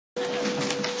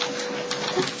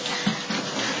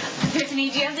Epiphany,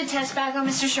 do you have the test back on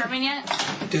Mr. Sherman yet?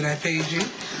 Did I page you?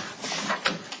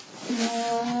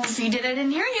 No, if you did, I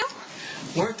didn't hear you.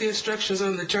 Weren't the instructions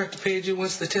on the chart to page you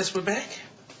once the tests were back?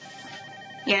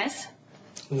 Yes.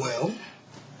 Well?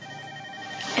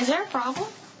 Is there a problem?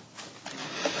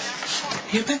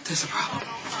 You bet there's a problem.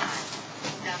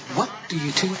 What do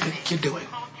you two think you're doing?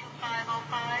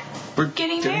 We're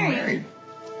Getting married.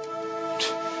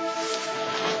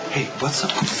 Hey, what's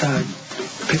up with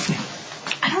Epiphany?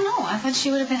 I don't know. I thought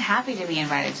she would have been happy to be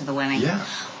invited to the wedding. Yeah.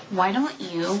 Why don't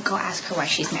you go ask her why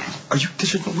she's mad? Are you?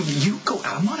 You go.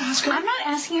 I'm not asking. I'm not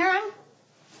asking her. I'm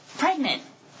pregnant.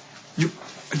 You?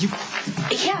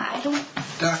 Yeah, I don't.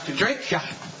 Dr. Drake? Yeah.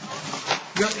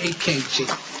 Your AKG.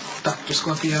 Dr.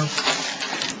 Scorpio,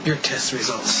 your test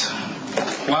results.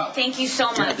 Wow. Thank you so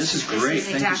much. Yeah, this is great.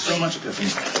 Thank you so much, Epiphany.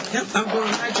 Yep, I'm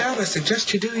doing my job. I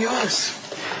suggest you do yours.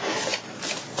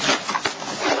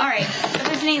 All right,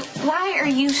 Epiphany, why are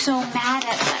you so mad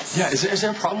at us? Yeah, is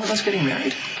there a problem with us getting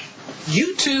married?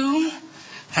 You two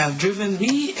have driven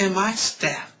me and my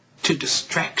staff to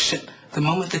distraction the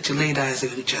moment that you laid eyes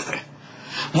on each other.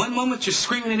 One moment you're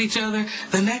screaming at each other,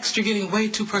 the next you're getting way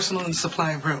too personal in the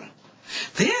supply room.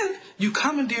 Then you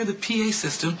commandeer the PA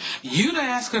system, you to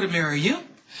ask her to marry you,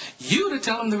 you to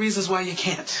tell them the reasons why you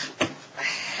can't.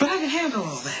 But I can handle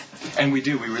all that. And we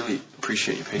do. We really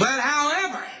appreciate you, Pete. But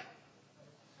however,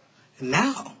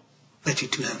 now that you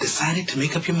two have decided to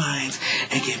make up your minds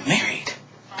and get married,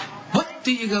 what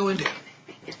do you go and do?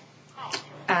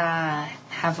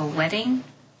 Have a wedding?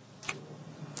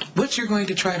 What you're going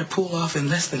to try to pull off in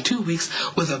less than 2 weeks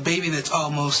with a baby that's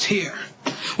almost here.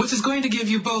 Which is going to give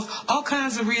you both all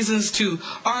kinds of reasons to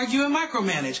argue and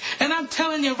micromanage. And I'm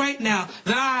telling you right now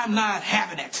that I'm not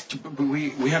having it. But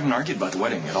we haven't argued about the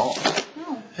wedding at all.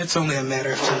 No. It's only a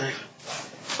matter of time.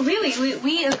 Really,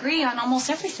 we agree on almost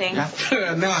everything.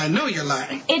 Yeah. Now I know you're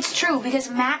lying. It's true, because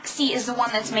Maxie is the one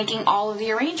that's making all of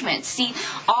the arrangements. See,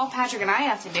 all Patrick and I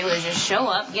have to do is just show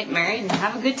up, get married, and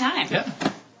have a good time. Yeah.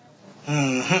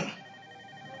 Mm-hmm.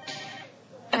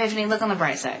 Epiphany, look on the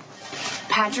bright side.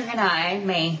 Patrick and I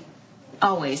may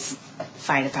always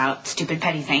fight about stupid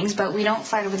petty things, but we don't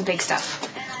fight over the big stuff.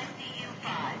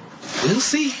 We'll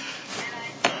see.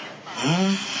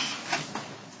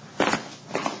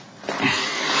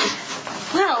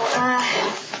 Well,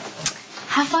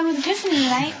 have fun with Epiphany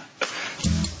tonight.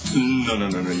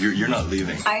 No. You're not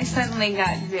leaving. I suddenly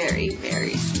got very,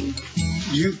 very sweet.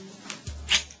 You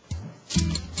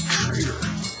traitor.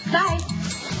 Bye.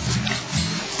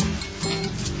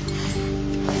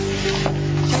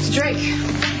 Dr. Drake.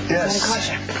 Yes. Got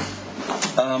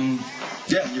a caution.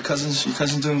 Yeah, your cousin's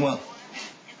doing well.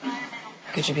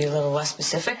 Could you be a little less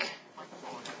specific?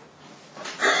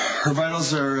 Her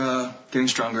vitals are getting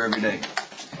stronger every day.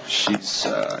 She's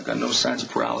got no signs of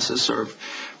paralysis or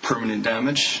permanent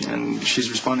damage, and she's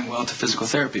responding well to physical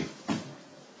therapy.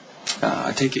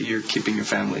 I take it you're keeping your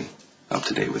family up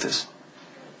to date with this.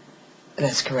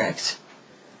 That's correct.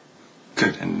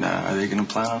 Good. And are they going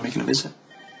to plan on making a visit?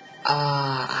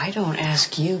 I don't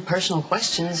ask you personal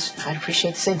questions. I'd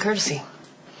appreciate the same courtesy.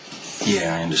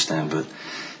 Yeah, I understand, but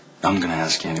I'm going to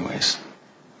ask you anyways.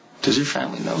 Does your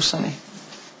family know Sonny?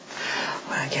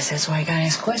 Well, I guess that's why you gotta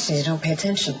ask questions. You don't pay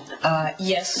attention.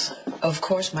 Yes, of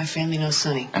course, my family knows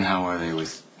Sonny. And how are they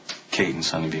with Kate and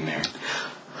Sonny being married?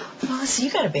 Well, listen,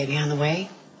 you got a baby on the way,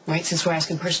 right? Since we're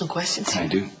asking personal questions. I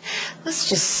do. Let's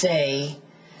just say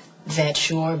that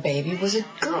your baby was a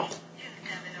girl.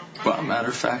 Well, matter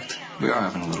of fact, we are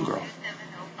having a little girl.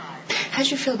 How'd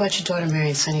you feel about your daughter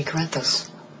marrying Sonny Corinthos?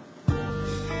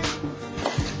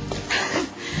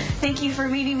 Thank you for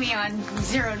meeting me on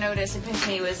zero notice.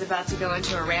 Epiphany was about to go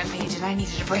into a rampage, and I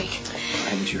needed a break.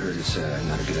 Haven't you heard it's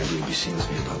not a good idea to be seen with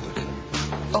me in public?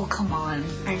 Oh, come on.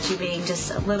 Aren't you being just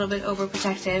a little bit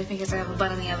overprotective because I have a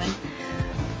butt in the oven?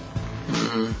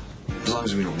 As long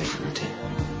as we don't make it a routine.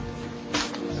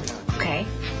 Okay.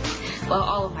 Well,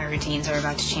 all of my routines are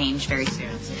about to change very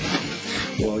soon.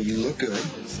 Well, you look good.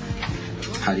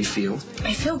 How do you feel?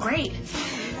 I feel great.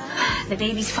 The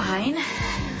baby's fine.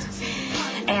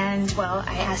 And, well,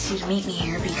 I asked you to meet me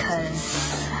here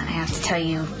because I have to tell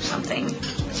you something.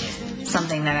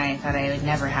 Something that I thought I would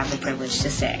never have the privilege to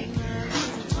say.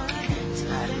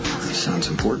 Sounds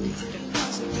important.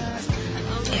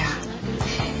 Yeah.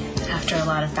 After a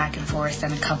lot of back and forth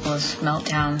and a couple of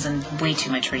meltdowns and way too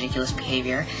much ridiculous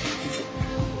behavior,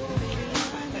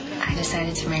 I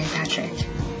decided to marry Patrick.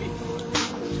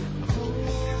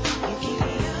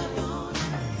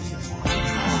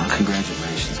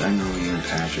 Congratulations. I know you and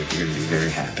Patrick are going to be very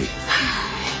happy.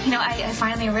 You know, I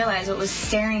finally realized what was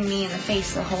staring me in the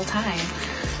face the whole time.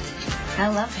 I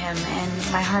love him,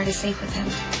 and my heart is safe with him.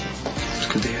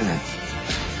 Good to hear that.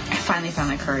 I finally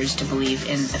found the courage to believe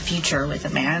in a future with a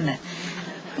man that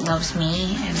loves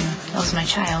me and loves my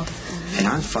child. And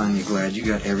I'm finally glad you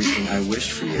got everything I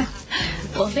wished for you.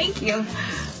 Well, thank you.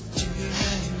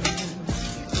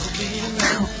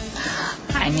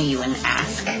 I knew you wouldn't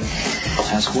ask.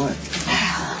 Ask what?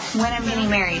 When I'm getting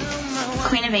married.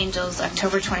 Queen of Angels,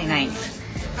 October 29th.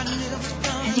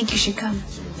 I think you should come.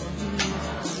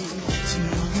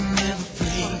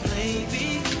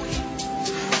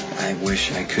 I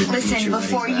wish I could. Listen,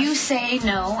 before you say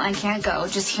no, I can't go,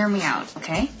 just hear me out,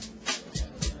 okay?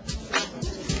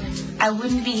 I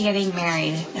wouldn't be getting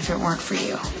married if it weren't for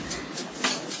you.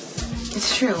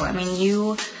 It's true. I mean,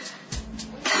 you're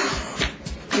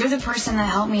the person that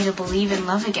helped me to believe in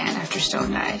love again after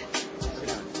Stone died.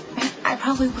 I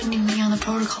probably wouldn't even be on the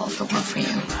protocol if it weren't for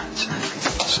you.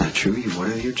 It's not true.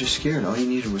 You're just scared. All you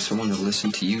needed was someone to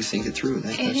listen to you, think it through.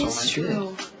 That's all I did. It is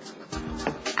true.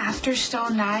 After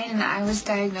Stone died and I was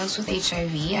diagnosed with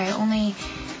HIV, I only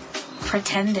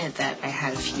pretended that I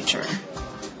had a future.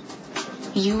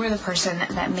 You were the person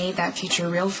that made that future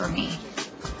real for me.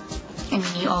 And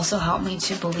you also helped me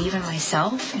to believe in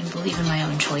myself and believe in my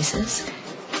own choices.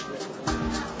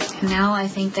 And now I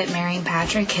think that marrying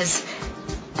Patrick is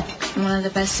one of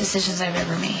the best decisions I've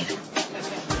ever made.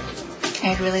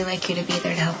 I'd really like you to be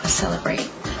there to help us celebrate.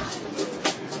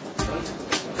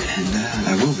 And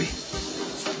I will be.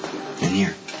 In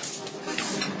here.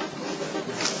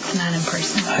 Not in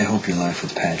person. I hope your life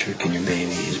with Patrick and your baby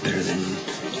is better than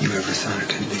you ever thought it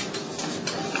could be.